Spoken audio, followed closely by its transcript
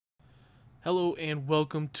Hello and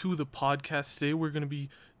welcome to the podcast. Today we're going to be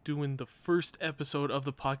doing the first episode of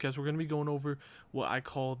the podcast. We're going to be going over what I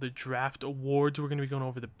call the draft awards. We're going to be going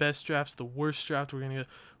over the best drafts, the worst draft. We're going to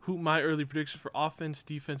hoop my early predictions for offense,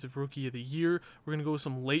 defensive rookie of the year. We're going to go with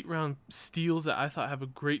some late round steals that I thought have a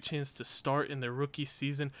great chance to start in their rookie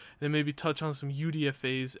season. Then maybe touch on some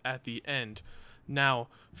UDFAs at the end. Now,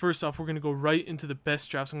 first off, we're going to go right into the best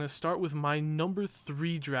drafts. I'm going to start with my number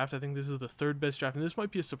 3 draft. I think this is the third best draft, and this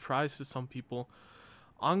might be a surprise to some people.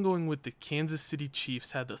 I'm going with the Kansas City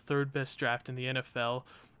Chiefs, had the third best draft in the NFL.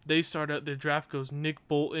 They start out, their draft goes Nick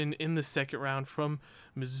Bolton in the second round from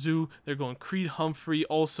Mizzou. They're going Creed Humphrey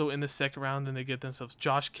also in the second round. Then they get themselves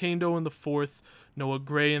Josh Kando in the fourth, Noah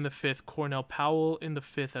Gray in the fifth, Cornell Powell in the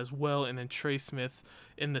fifth as well, and then Trey Smith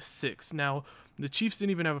in the sixth. Now, the Chiefs didn't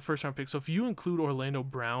even have a first round pick, so if you include Orlando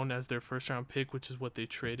Brown as their first round pick, which is what they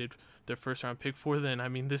traded their first round pick for, then I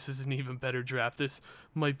mean this is an even better draft. This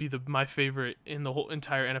might be my favorite in the whole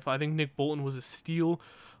entire NFL. I think Nick Bolton was a steal.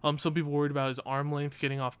 Some people worried about his arm length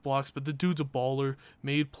getting off blocks, but the dude's a baller,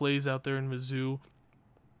 made plays out there in Mizzou.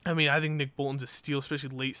 I mean, I think Nick Bolton's a steal,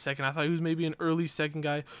 especially late second. I thought he was maybe an early second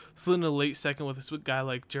guy, slid into late second with a guy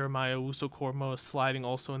like Jeremiah Uso-Kormoa sliding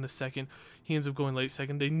also in the second. He ends up going late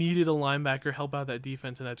second. They needed a linebacker help out that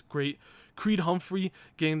defense, and that's great. Creed Humphrey,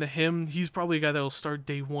 getting to him, he's probably a guy that will start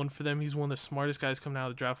day one for them. He's one of the smartest guys coming out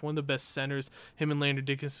of the draft, one of the best centers. Him and Landon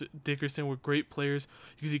Dickerson were great players.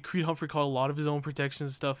 You can see Creed Humphrey called a lot of his own protection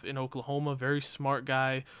stuff in Oklahoma. Very smart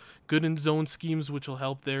guy, good in zone schemes, which will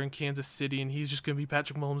help there in Kansas City, and he's just going to be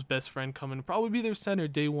Patrick Mahomes' best friend coming. Probably be their center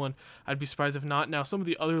day one. I'd be surprised if not. Now, some of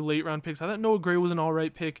the other late round picks, I thought Noah Gray was an all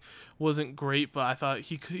right pick. Wasn't great, but I thought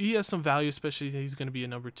he has some value, especially he's going to be a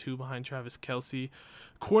number 2 behind Travis Kelce.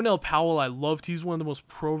 Cornell Powell, I loved. He's one of the most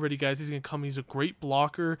pro-ready guys. He's going to come. He's a great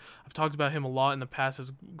blocker. I've talked about him a lot in the past as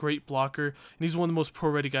a great blocker, and he's one of the most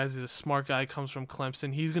pro-ready guys. He's a smart guy, comes from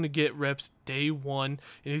Clemson. He's going to get reps day one,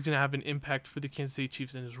 and he's going to have an impact for the Kansas City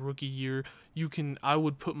Chiefs in his rookie year. I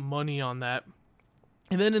would put money on that.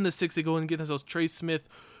 And then in the 6th, they go and get themselves Trey Smith,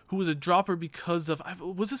 who was a dropper because of,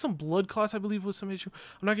 was this some blood clots, I believe was some issue?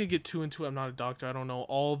 I'm not going to get too into it. I'm not a doctor. I don't know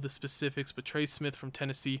all the specifics, but Trey Smith from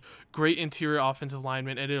Tennessee, great interior offensive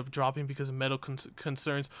lineman, ended up dropping because of medical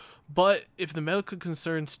concerns. But if the medical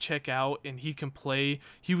concerns check out and he can play,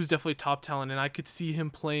 he was definitely top talent, and I could see him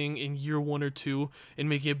playing in year 1 or 2 and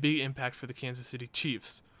making a big impact for the Kansas City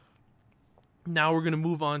Chiefs. Now we're going to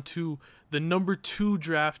move on to the number 2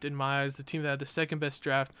 draft in my eyes, the team that had the second best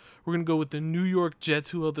draft. We're going to go with the New York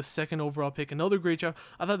Jets, who held the second overall pick. Another great draft.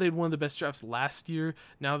 I thought they had one of the best drafts last year.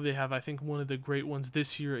 Now they have, I think, one of the great ones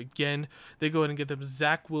this year again. They go ahead and get them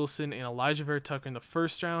Zach Wilson and Elijah Vera Tucker in the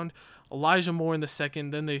first round, Elijah Moore in the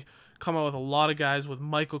second. Then they come out with a lot of guys with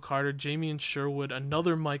Michael Carter, Jamien Sherwood,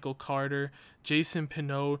 another Michael Carter, Jason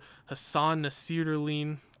Pinot, Hassan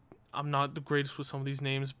Nasirulline. I'm not the greatest with some of these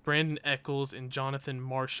names. Brandon Eccles and Jonathan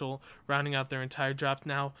Marshall rounding out their entire draft.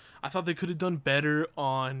 Now, I thought they could have done better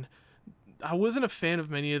on. I wasn't a fan of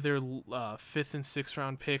many of their 5th and 6th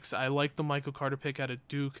round picks. I like the Michael Carter pick out of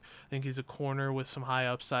Duke. I think he's a corner with some high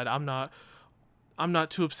upside. I'm not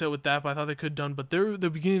too upset with that, but I thought they could have done. But the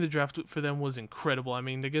beginning of the draft for them was incredible. I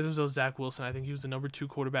mean, they gave themselves Zach Wilson. I think he was the number 2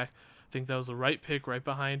 quarterback. I think that was the right pick, right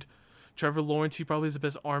behind Trevor Lawrence. He probably is the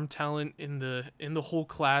best arm talent in the whole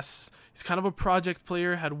class. He's kind of a project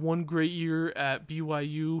player, had one great year at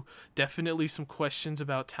BYU. Definitely some questions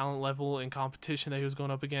about talent level and competition that he was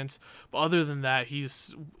going up against. But other than that,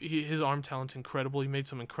 his arm talent's incredible. He made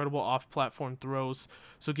some incredible off-platform throws.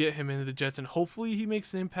 So get him into the Jets, and hopefully he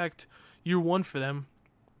makes an impact year 1 for them.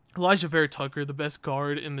 Elijah Vera Tucker, the best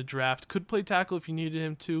guard in the draft, could play tackle if you needed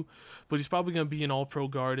him to, but he's probably going to be an all-pro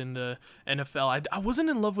guard in the NFL. I wasn't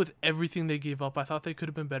in love with everything they gave up. I thought they could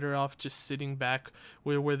have been better off just sitting back.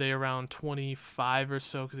 Where were they, around 25 or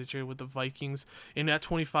so, because they traded with the Vikings. And at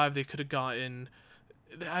 25, they could have gotten.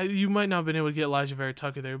 You might not have been able to get Elijah Vera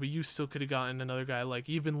Tucker there, but you still could have gotten another guy like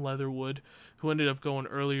even Leatherwood, who ended up going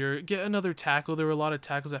earlier. Get another tackle. There were a lot of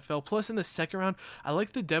tackles that fell. Plus, in the second round, I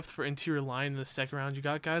like the depth for interior line in the second round. You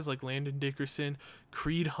got guys like Landon Dickerson,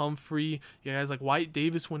 Creed Humphrey. You got guys like White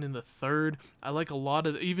Davis went in the third. I like a lot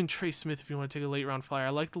of, even Trey Smith if you want to take a late round flyer. I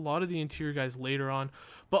liked a lot of the interior guys later on.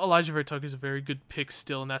 But Elijah Vera Tucker is a very good pick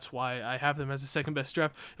still, and that's why I have them as the second best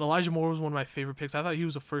draft. And Elijah Moore was one of my favorite picks. I thought he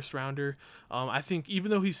was a first rounder. I think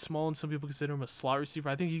even though he's small and some people consider him a slot receiver,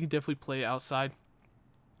 I think he can definitely play outside.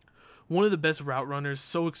 one of the best route runners,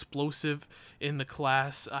 so explosive in the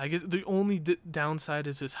class. I guess the only downside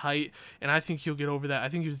is his height, and I think he'll get over that. I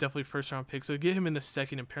think he was definitely first round pick, so get him in the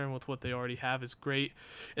second and pair him with what they already have is great.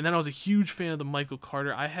 And then I was a huge fan of the Michael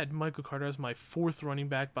Carter. I had Michael Carter as my fourth running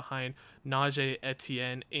back behind Najee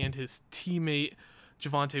Etienne and his teammate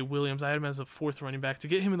Javonte Williams. I had him as a fourth running back. To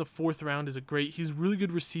get him in the fourth round is a great. He's really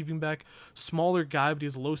good receiving back, smaller guy, but he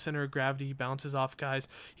has a low center of gravity. He bounces off guys.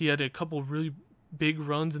 He had a couple really big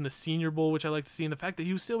runs in the Senior Bowl, which I like to see. And the fact that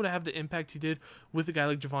he was still able to have the impact he did with a guy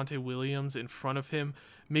like Javonte Williams in front of him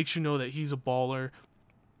makes you know that he's a baller.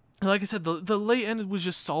 Like I said, the late end was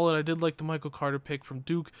just solid. I did like the Michael Carter pick from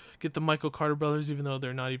Duke. Get the Michael Carter brothers, even though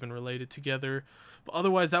they're not even related together. But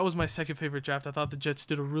otherwise, that was my second favorite draft. I thought the Jets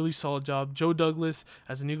did a really solid job. Joe Douglas,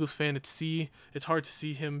 as an Eagles fan, it's hard to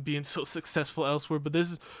see him being so successful elsewhere. But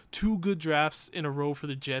this is two good drafts in a row for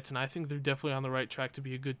the Jets, and I think they're definitely on the right track to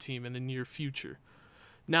be a good team in the near future.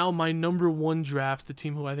 Now, my number one draft, the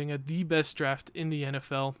team who I think had the best draft in the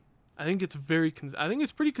NFL. I think it's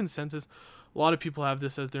pretty consensus. A lot of people have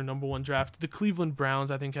this as their number one draft. The Cleveland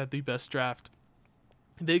Browns, I think, had the best draft.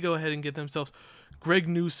 They go ahead and get themselves Greg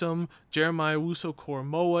Newsome, Jeremiah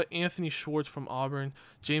Owusu-Koramoah, Anthony Schwartz from Auburn,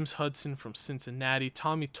 James Hudson from Cincinnati,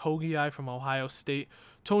 Tommy Togiai from Ohio State,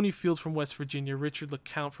 Tony Fields from West Virginia, Richard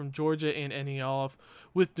LeCounte from Georgia, and Eddie Olive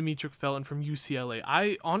with Demetric Felton from UCLA.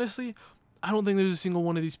 I don't think there's a single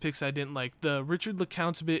one of these picks I didn't like. The Richard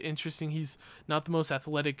LeCounte's a bit interesting. He's not the most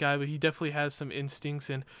athletic guy, but he definitely has some instincts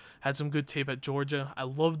and had some good tape at Georgia. I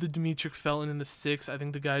love the Demetric Felton in the 6. I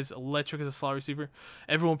think the guy's electric as a slot receiver.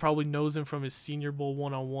 Everyone probably knows him from his Senior Bowl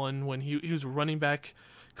one-on-one when he was running back,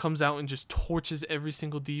 comes out and just torches every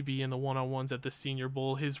single DB in the one-on-ones at the Senior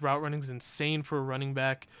Bowl. His route running is insane for a running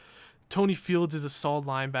back. Tony Fields is a solid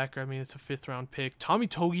linebacker. I mean, it's a 5th-round pick. Tommy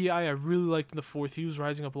Togiai, I really liked in the 4th. He was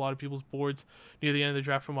rising up a lot of people's boards near the end of the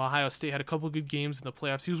draft from Ohio State. Had a couple of good games in the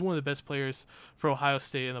playoffs. He was one of the best players for Ohio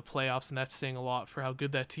State in the playoffs, and that's saying a lot for how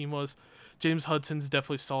good that team was. James Hudson's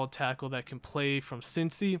definitely a solid tackle that can play from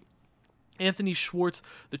Cincy. Anthony Schwartz,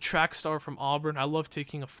 the track star from Auburn. I love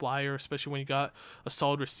taking a flyer, especially when you got a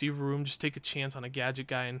solid receiver room. Just take a chance on a gadget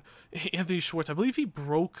guy. And Anthony Schwartz, I believe he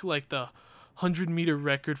broke like the 100-meter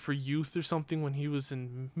record for youth or something when he was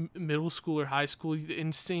in middle school or high school.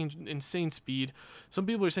 Insane speed. Some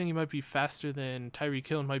people are saying he might be faster than Tyreek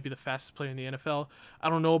Hill and might be the fastest player in the NFL. I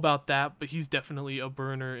don't know about that, but he's definitely a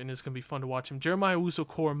burner and it's going to be fun to watch him. Jeremiah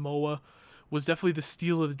Owusu-Koramoah was definitely the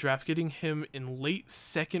steal of the draft. Getting him in late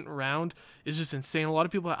 2nd round is just insane. A lot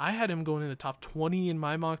of people, I had him going in the top 20 in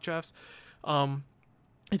my mock drafts.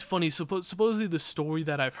 It's funny, supposedly the story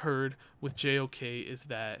that I've heard with JOK is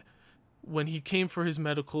that when he came for his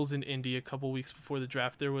medicals in Indy a couple weeks before the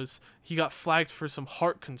draft, he got flagged for some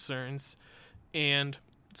heart concerns, and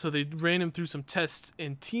so they ran him through some tests,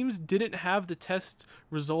 and teams didn't have the test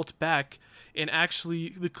results back, and actually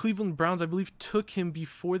the Cleveland Browns, I believe, took him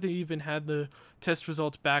before they even had the test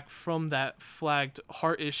results back from that flagged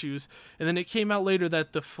heart issues, and then it came out later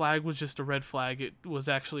that the flag was just a red flag. It was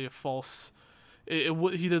actually a false.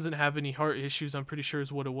 He doesn't have any heart issues, I'm pretty sure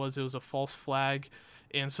is what it was. It was a false flag.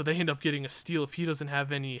 And so they end up getting a steal if he doesn't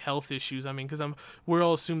have any health issues. I mean, because we're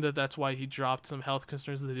all assumed that that's why he dropped some health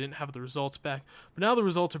concerns, that they didn't have the results back. But now the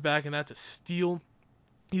results are back, and that's a steal.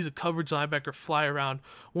 He's a coverage linebacker, fly around,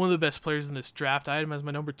 one of the best players in this draft. I had him as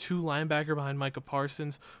my number 2 linebacker behind Micah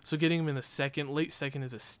Parsons. So getting him in the late second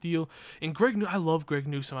is a steal. And I love Greg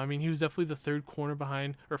Newsome. I mean, he was definitely the 4th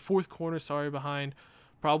corner behind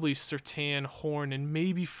probably Surtain, Horn, and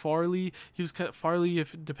maybe Farley. He was kind of Farley,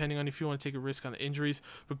 depending on if you want to take a risk on the injuries.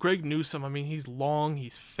 But Greg Newsome, I mean, he's long,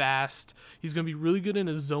 he's fast. He's going to be really good in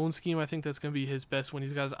a zone scheme. I think that's going to be his best when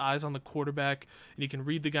he's got his eyes on the quarterback and he can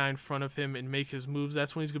read the guy in front of him and make his moves.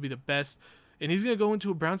 That's when he's going to be the best. And he's going to go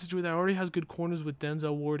into a Brown situation that already has good corners with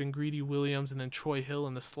Denzel Ward and Greedy Williams and then Troy Hill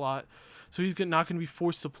in the slot. So he's not going to be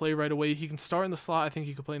forced to play right away. He can start in the slot. I think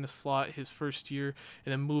he could play in the slot his first year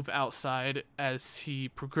and then move outside as he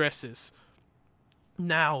progresses.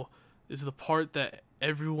 Now is the part that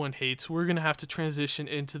everyone hates. We're going to have to transition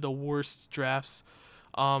into the worst drafts.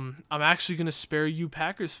 I'm actually going to spare you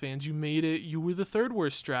Packers fans. You made it. You were the 3rd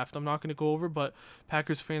worst draft. I'm not going to go over, but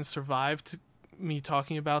Packers fans survived me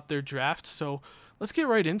talking about their draft. So let's get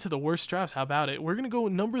right into the worst drafts. How about it? We're going to go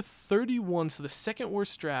number 31. So the 2nd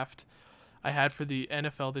worst draft I had for the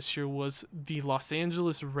NFL this year was the Los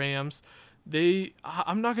Angeles Rams.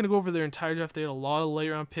 I'm not going to go over their entire draft. They had a lot of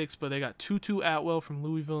late-round picks, but they got Tutu Atwell from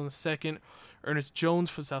Louisville in the 2nd, Ernest Jones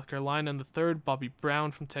from South Carolina in the 3rd, Bobby Brown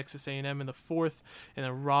from Texas A&M in the 4th, and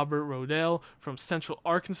then Robert Rodell from Central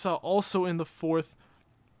Arkansas also in the 4th.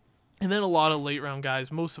 And then a lot of late round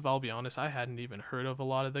guys. Most of, I'll be honest, I hadn't even heard of a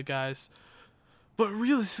lot of the guys. But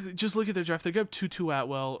realistically, just look at their draft. They got Tutu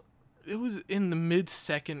Atwell. It was in the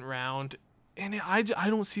mid-second round. And I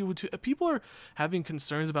don't see what people are having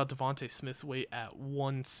concerns about Devontae Smith weight at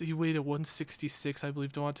he weighed at 166, I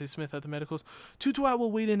believe, Devontae Smith at the medicals. Tutu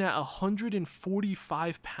Atwell weighed in at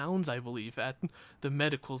 145 pounds, I believe, at the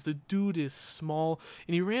medicals. The dude is small,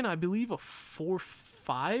 and he ran, I believe, a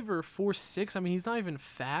 4.5 or 4.6. I mean, he's not even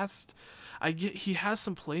fast. He has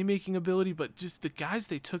some playmaking ability, but just the guys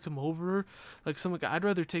they took him over, like I'd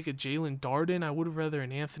rather take a Jalen Darden. I would have rather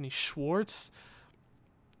an Anthony Schwartz.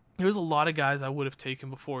 There's a lot of guys I would have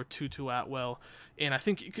taken before Tutu Atwell, and I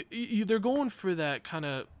think they're going for that kind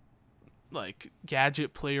of like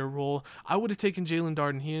gadget player role. I would have taken Jalen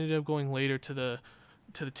Darden. He ended up going later to the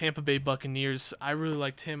Tampa Bay Buccaneers. I really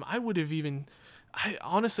liked him. I would have even.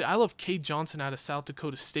 I love Cade Johnson out of South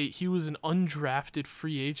Dakota State. He was an undrafted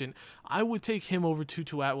free agent. I would take him over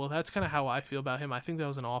Tutu Atwell. That's kind of how I feel about him. I think that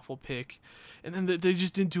was an awful pick. And then they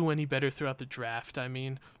just didn't do any better throughout the draft. I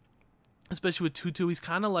mean, especially with Tutu, he's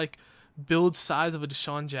kind of like build size of a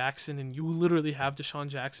Deshaun Jackson, and you literally have Deshaun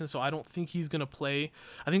Jackson, so I don't think he's going to play.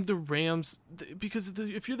 I think the Rams, because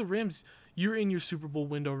if you're the Rams, you're in your Super Bowl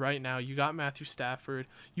window right now. You got Matthew Stafford.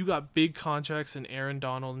 You got big contracts in Aaron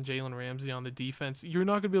Donald and Jalen Ramsey on the defense. You're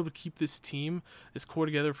not going to be able to keep this core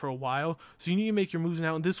together for a while, so you need to make your moves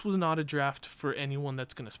now, and this was not a draft for anyone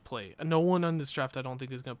that's going to play. No one on this draft I don't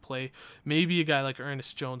think is going to play. Maybe a guy like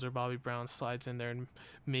Ernest Jones or Bobby Brown slides in there and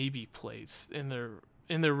maybe plays in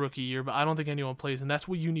their rookie year, but I don't think anyone plays, and that's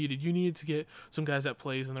what you needed. You needed to get some guys that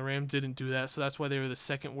plays, and the Rams didn't do that, so that's why they were the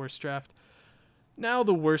second worst draft. Now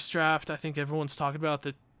the worst draft, I think everyone's talking about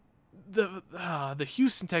the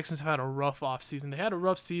Houston Texans have had a rough offseason. They had a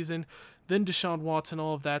rough season, then Deshaun Watson,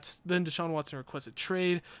 all of that. Then Deshaun Watson requested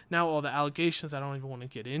trade. Now all the allegations I don't even want to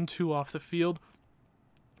get into off the field.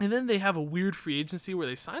 And then they have a weird free agency where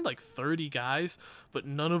they signed like 30 guys, but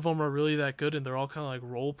none of them are really that good, and they're all kind of like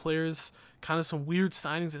role players, kind of some weird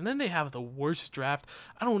signings. And then they have the worst draft.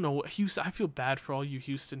 I don't know, Houston. I feel bad for all you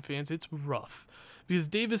Houston fans. It's rough. Because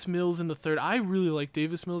Davis Mills in the third, I really like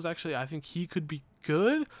Davis Mills, actually. I think he could be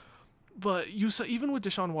good. But you saw, even with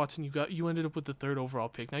Deshaun Watson, you ended up with the third overall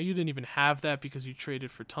pick. Now, you didn't even have that because you traded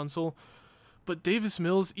for Tunsil. But Davis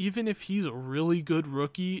Mills, even if he's a really good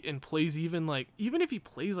rookie and plays even if he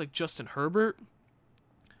plays like Justin Herbert,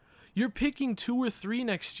 you're picking 2 or 3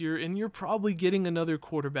 next year, and you're probably getting another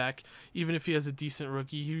quarterback, even if he has a decent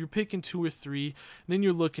rookie. You're picking 2 or 3, and then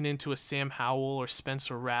you're looking into a Sam Howell or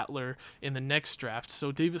Spencer Rattler in the next draft.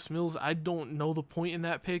 So Davis Mills, I don't know the point in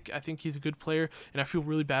that pick. I think he's a good player, and I feel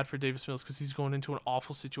really bad for Davis Mills because he's going into an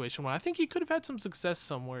awful situation where I think he could have had some success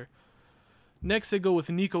somewhere. Next, they go with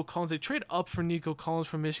Nico Collins. They trade up for Nico Collins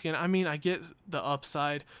from Michigan. I mean, I get the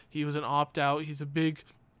upside. He was an opt-out. He's a big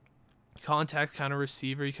contact kind of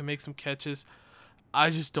receiver. He can make some catches.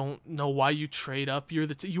 I just don't know why you trade up. You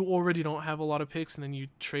already don't have a lot of picks, and then you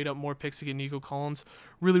trade up more picks to get Nico Collins.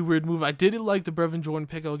 Really weird move. I did like the Brevin Jordan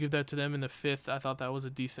pick. I'll give that to them in the 5th. I thought that was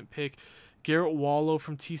a decent pick. Garrett Wallow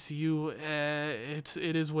from TCU,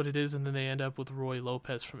 it is what it is, and then they end up with Roy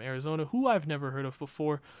Lopez from Arizona, who I've never heard of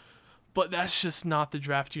before. But that's just not the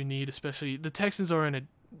draft you need, especially the Texans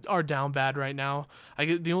are down bad right now.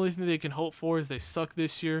 The only thing they can hope for is they suck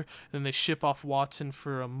this year, and then they ship off Watson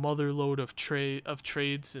for a motherload of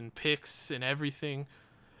trades and picks and everything.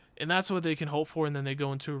 And that's what they can hope for, and then they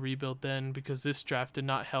go into a rebuild then, because this draft did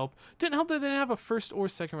not help. Didn't help that they didn't have a first or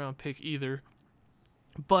second round pick either.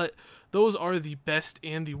 But those are the best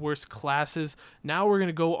and the worst classes. Now we're going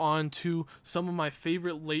to go on to some of my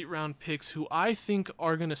favorite late round picks who I think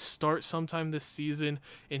are going to start sometime this season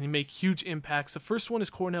and make huge impacts. The first one is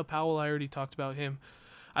Cornell Powell. I already talked about him.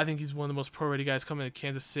 I think he's one of the most pro-ready guys coming to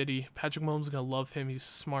Kansas City. Patrick Mahomes is going to love him. He's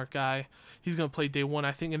a smart guy. He's going to play day one,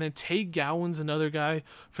 I think. And then Tay Gowan's another guy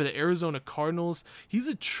for the Arizona Cardinals. He's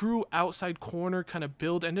a true outside corner kind of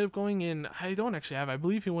build. Ended up going in, I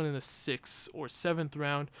believe he went in the 6th or 7th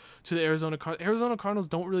round to the Arizona Cardinals. Arizona Cardinals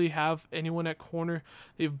don't really have anyone at corner.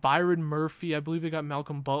 They have Byron Murphy. I believe they got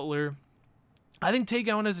Malcolm Butler. I think Tay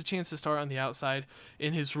Gowan has a chance to start on the outside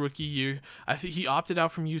in his rookie year. I think he opted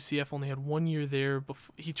out from UCF, only had 1 year there.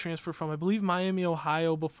 He transferred from, I believe, Miami,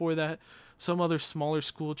 Ohio. Before that, some other smaller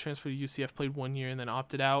school, transferred to UCF, played 1 year, and then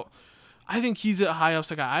opted out. I think he's a high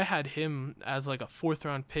upside guy. I had him as like a 4th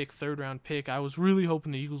round pick, 3rd round pick. I was really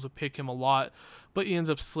hoping the Eagles would pick him a lot, but he ends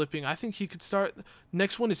up slipping. I think he could start.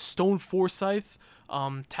 Next one is Stone Forsythe.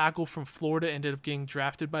 Tackle from Florida, ended up getting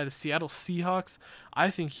drafted by the Seattle Seahawks. I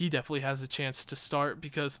think he definitely has a chance to start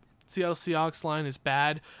because Seattle Seahawks line is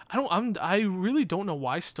bad. I really don't know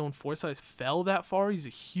why Stone Forsythe fell that far. He's a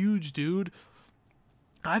huge dude.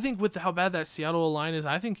 I think with how bad that Seattle line is,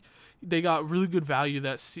 I think they got really good value. The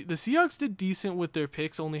Seahawks did decent with their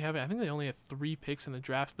picks, I think they only had 3 picks in the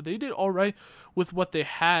draft, but they did all right with what they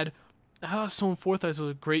had. I thought Stone Forsythe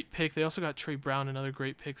was a great pick. They also got Trey Brown, another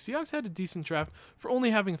great pick. Seahawks had a decent draft for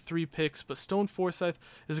only having 3 picks, but Stone Forsythe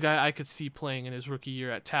is a guy I could see playing in his rookie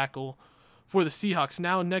year at tackle for the Seahawks.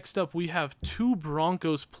 Now, next up, we have 2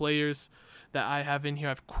 Broncos players that I have in here.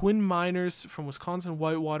 I have Quinn Miners from Wisconsin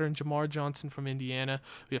Whitewater and Jamar Johnson from Indiana.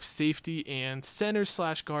 We have safety and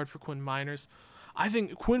center/guard for Quinn Miners. I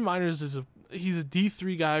think Quinn Miners he's a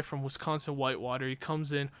D3 guy from Wisconsin Whitewater. He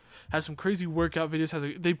comes in, has some crazy workout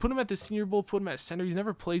videos. They put him at the Senior Bowl, put him at center. He's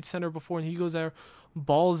never played center before, and he goes there,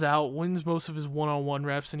 balls out, wins most of his one-on-one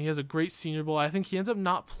reps, and he has a great Senior Bowl. I think he ends up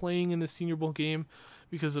not playing in the Senior Bowl game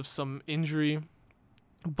because of some injury,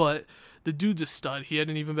 but the dude's a stud. He had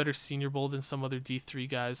an even better Senior Bowl than some other D3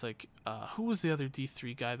 guys. Like, who was the other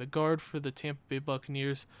D3 guy? The guard for the Tampa Bay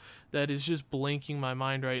Buccaneers that is just blanking my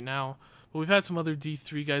mind right now. But we've had some other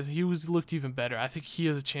D3 guys. He looked even better. I think he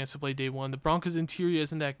has a chance to play day one. The Broncos interior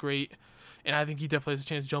isn't that great, and I think he definitely has a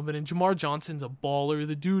chance to jump in. And Jamar Johnson's a baller.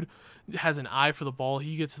 The dude has an eye for the ball.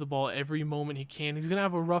 He gets to the ball every moment he can. He's going to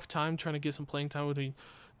have a rough time trying to get some playing time between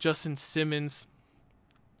Justin Simmons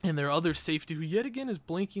and their other safety, who yet again is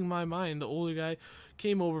blanking my mind. The older guy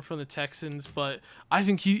came over from the Texans, but I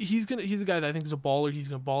think he's a guy that I think is a baller. He's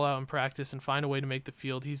gonna ball out in practice and find a way to make the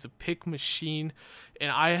field. He's a pick machine,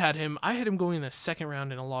 and I had him going in the second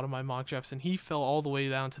round in a lot of my mock drafts, and he fell all the way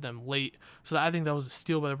down to them late. So I think that was a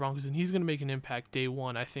steal by the Broncos, and he's gonna make an impact day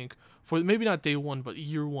one. I think for maybe not day one, but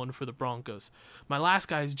year one for the Broncos. My last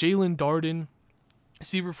guy is Jalen Darden,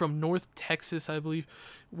 receiver from North Texas, I believe,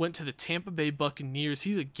 went to the Tampa Bay Buccaneers.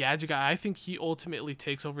 He's a gadget guy. I think he ultimately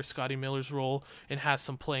takes over Scotty Miller's role and has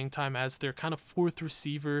some playing time as their kind of 4th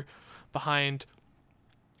receiver behind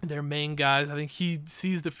their main guys. I think he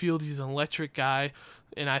sees the field. He's an electric guy.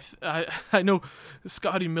 And I know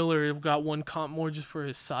Scotty Miller got one comp more just for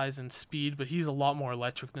his size and speed, but he's a lot more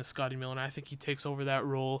electric than Scotty Miller, and I think he takes over that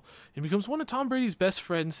role and becomes one of Tom Brady's best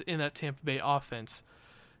friends in that Tampa Bay offense.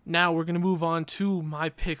 Now we're going to move on to my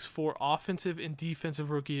picks for offensive and defensive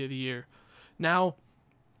rookie of the year. Now,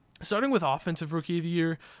 starting with offensive rookie of the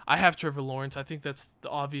year, I have Trevor Lawrence. I think that's the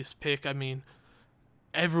obvious pick. I mean,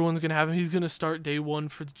 everyone's going to have him. He's going to start day one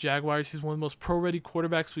for the Jaguars. He's one of the most pro-ready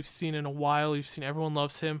quarterbacks we've seen in a while. Everyone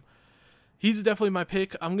loves him. He's definitely my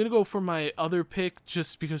pick. I'm going to go for my other pick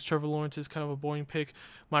just because Trevor Lawrence is kind of a boring pick.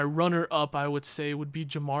 My runner-up, I would say, would be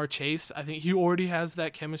Jamar Chase. I think he already has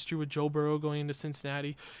that chemistry with Joe Burrow going into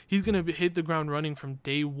Cincinnati. He's going to hit the ground running from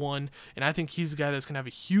day one, and I think he's a guy that's going to have a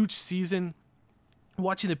huge season.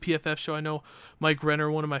 Watching the PFF show, I know Mike Renner,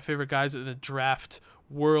 one of my favorite guys in the draft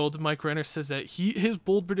world. Mike Renner says that his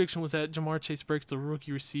bold prediction was that Jamar Chase breaks the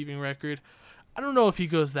rookie receiving record. I don't know if he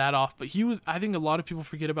goes that off, but I think a lot of people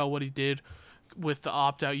forget about what he did with the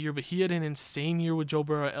opt-out year, but he had an insane year with Joe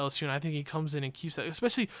Burrow at LSU, and I think he comes in and keeps that.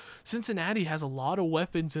 Especially Cincinnati has a lot of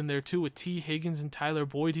weapons in there too with T. Higgins and Tyler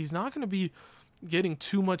Boyd. He's not going to be getting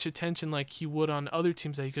too much attention like he would on other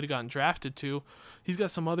teams that he could have gotten drafted to. He's got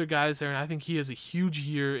some other guys there, and I think he has a huge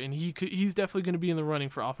year, and he's definitely going to be in the running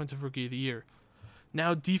for Offensive Rookie of the Year.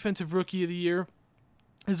 Now, Defensive Rookie of the Year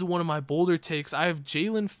is one of my bolder takes. I have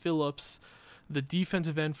Jalen Phillips, the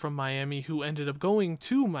defensive end from Miami, who ended up going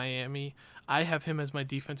to Miami. I have him as my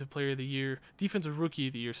defensive rookie of the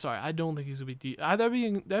year. Sorry, I don't think he's gonna be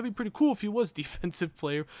that'd be pretty cool if he was defensive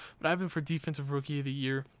player, but I have him for defensive rookie of the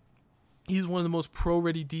year. He's one of the most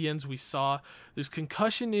pro-ready DNs we saw. There's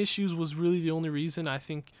concussion issues was really the only reason I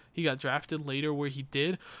think he got drafted later where he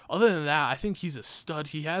did. Other than that, I think he's a stud.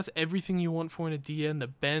 He has everything you want for in a DN: the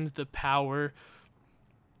bend, the power.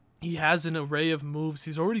 He has an array of moves.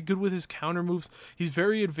 He's already good with his counter moves. He's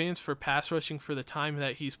very advanced for pass rushing for the time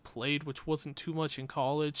that he's played, which wasn't too much in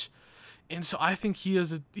college. And so I think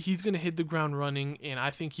he's going to hit the ground running, and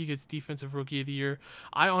I think he gets Defensive Rookie of the Year.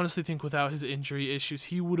 I honestly think without his injury issues,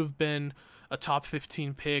 he would have been a top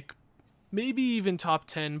 15 pick, maybe even top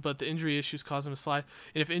 10, but the injury issues caused him to slide.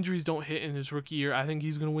 And if injuries don't hit in his rookie year, I think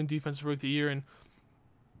he's going to win Defensive Rookie of the Year and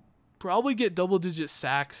probably get double-digit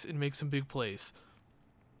sacks and make some big plays.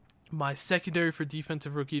 My secondary for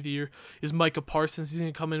Defensive Rookie of the Year is Micah Parsons. He's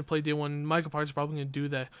going to come in and play day one. Micah Parsons is probably going to do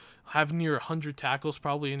that, have near 100 tackles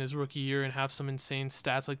probably in his rookie year and have some insane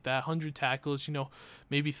stats like that. 100 tackles,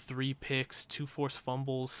 maybe 3 picks, 2 forced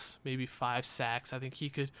fumbles, maybe 5 sacks. I think he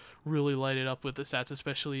could really light it up with the stats,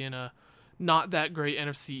 especially in a not that great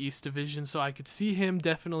NFC East division. So I could see him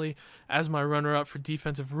definitely as my runner-up for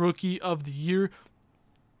Defensive Rookie of the Year.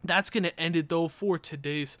 that's going to end it, though, for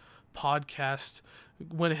today's podcast.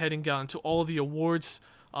 Went ahead and got into all the awards.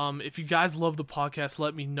 If you guys love the podcast,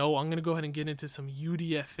 let me know. I'm going to go ahead and get into some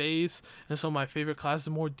UDFAs and some of my favorite classes,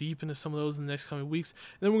 more deep into some of those in the next coming weeks.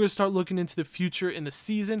 And then we're going to start looking into the future in the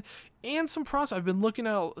season and some prospects. I've been looking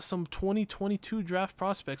at some 2022 draft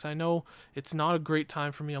prospects. I know it's not a great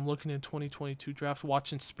time for me. I'm looking in 2022 draft,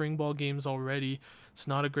 watching spring ball games already. It's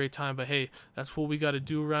not a great time, but hey, that's what we got to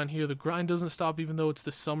do around here. The grind doesn't stop even though it's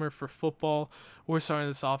the summer for football. We're starting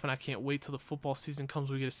this off, and I can't wait till the football season comes.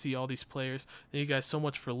 We get to see all these players. Thank you guys so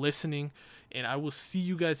much for listening, and I will see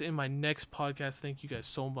you guys in my next podcast. Thank you guys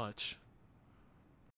so much.